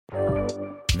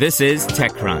This is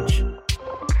TechCrunch.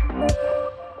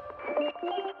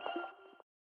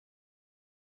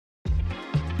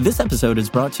 This episode is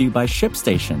brought to you by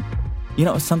ShipStation. You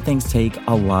know, some things take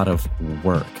a lot of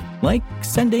work, like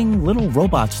sending little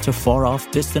robots to far-off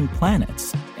distant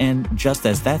planets. And just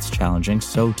as that's challenging,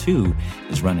 so too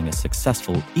is running a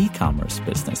successful e-commerce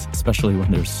business, especially when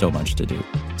there's so much to do.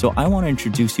 So I want to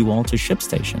introduce you all to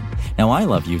ShipStation. Now, I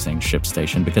love using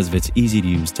ShipStation because of its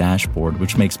easy-to-use dashboard,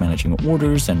 which makes managing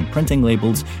orders and printing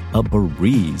labels a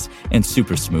breeze and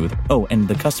super smooth. Oh, and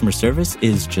the customer service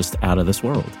is just out of this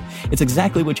world. It's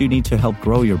exactly what you need to help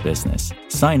grow your business.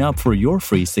 Sign up for your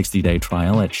free 60-day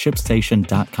trial at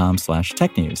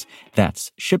shipstation.com/technews.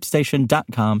 That's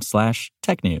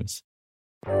shipstation.com/technews.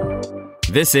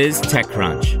 This is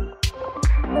TechCrunch.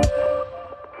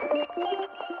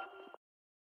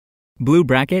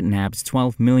 BluBracket nabs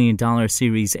 $12 million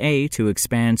Series A to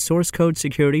expand source code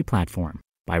security platform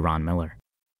by Ron Miller.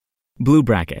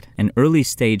 BluBracket, an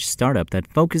early-stage startup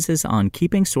that focuses on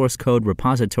keeping source code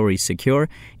repositories secure,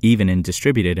 even in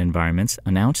distributed environments,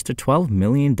 announced a $12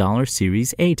 million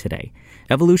Series A today.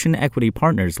 Evolution Equity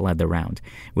Partners led the round,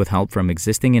 with help from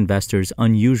existing investors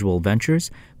Unusual Ventures,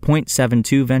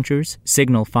 Point72 Ventures,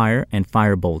 SignalFire and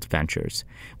Firebolt Ventures.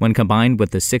 When combined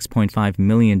with the $6.5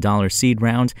 million seed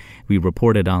round we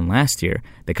reported on last year,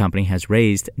 the company has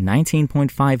raised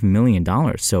 $19.5 million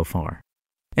so far.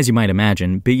 As you might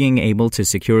imagine, being able to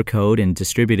secure code in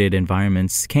distributed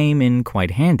environments came in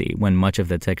quite handy when much of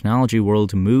the technology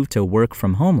world moved to work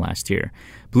from home last year.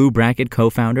 BluBracket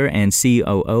co-founder and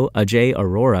COO Ajay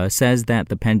Arora says that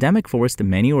the pandemic forced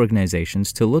many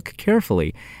organizations to look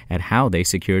carefully at how they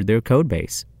secured their code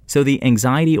base. So the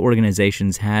anxiety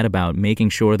organizations had about making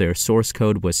sure their source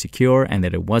code was secure and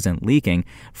that it wasn't leaking,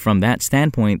 from that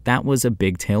standpoint, that was a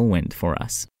big tailwind for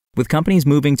us. With companies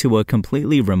moving to a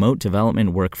completely remote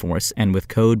development workforce and with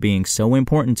code being so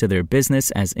important to their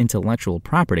business as intellectual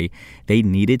property, they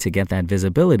needed to get that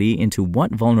visibility into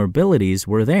what vulnerabilities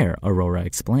were there, Arora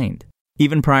explained.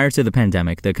 Even prior to the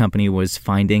pandemic, the company was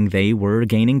finding they were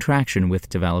gaining traction with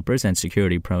developers and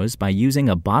security pros by using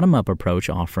a bottom-up approach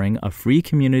offering a free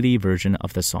community version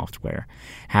of the software.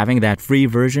 Having that free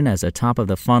version as a top of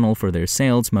the funnel for their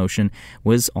sales motion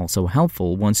was also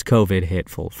helpful once COVID hit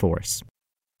full force.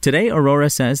 Today,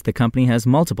 Arora says the company has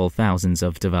multiple thousands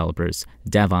of developers,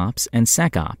 DevOps, and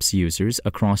SecOps users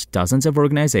across dozens of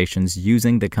organizations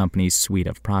using the company's suite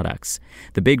of products.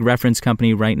 The big reference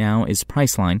company right now is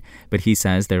Priceline, but he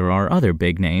says there are other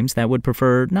big names that would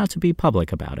prefer not to be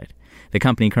public about it. The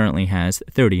company currently has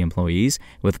 30 employees,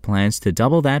 with plans to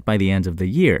double that by the end of the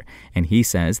year, and he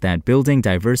says that building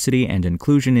diversity and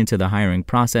inclusion into the hiring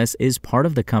process is part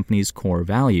of the company's core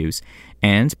values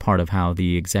and part of how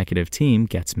the executive team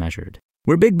gets measured.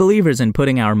 We're big believers in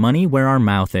putting our money where our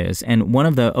mouth is, and one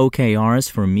of the OKRs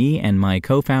for me and my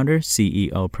co-founder,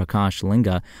 CEO Prakash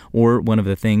Linga, or one of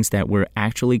the things that we're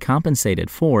actually compensated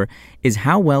for, is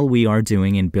how well we are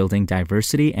doing in building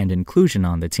diversity and inclusion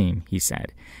on the team, he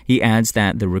said. He adds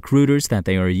that the recruiters that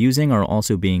they are using are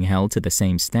also being held to the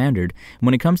same standard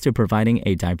when it comes to providing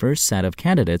a diverse set of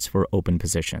candidates for open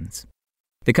positions.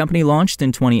 The company launched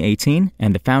in 2018,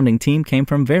 and the founding team came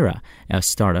from Vera, a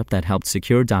startup that helped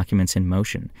secure documents in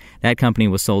motion. That company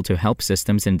was sold to Help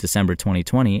Systems in December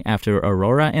 2020 after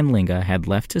Arora and Linga had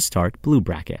left to start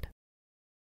BluBracket.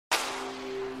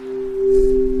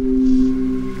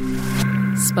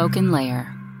 Spoken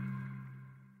Layer.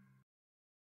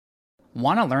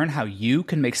 Want to learn how you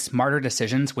can make smarter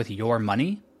decisions with your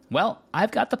money? Well, I've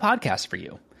got the podcast for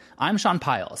you. I'm Sean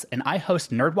Piles, and I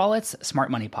host NerdWallet's Smart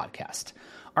Money Podcast.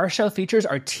 Our show features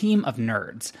our team of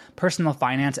nerds, personal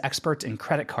finance experts in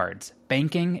credit cards,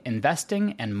 banking,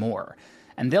 investing, and more.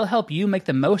 And they'll help you make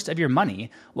the most of your money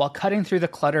while cutting through the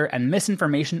clutter and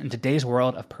misinformation in today's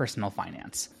world of personal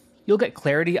finance. You'll get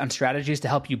clarity on strategies to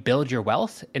help you build your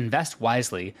wealth, invest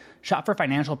wisely, shop for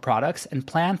financial products, and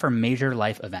plan for major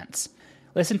life events.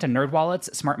 Listen to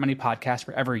NerdWallet's Smart Money Podcast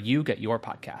wherever you get your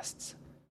podcasts.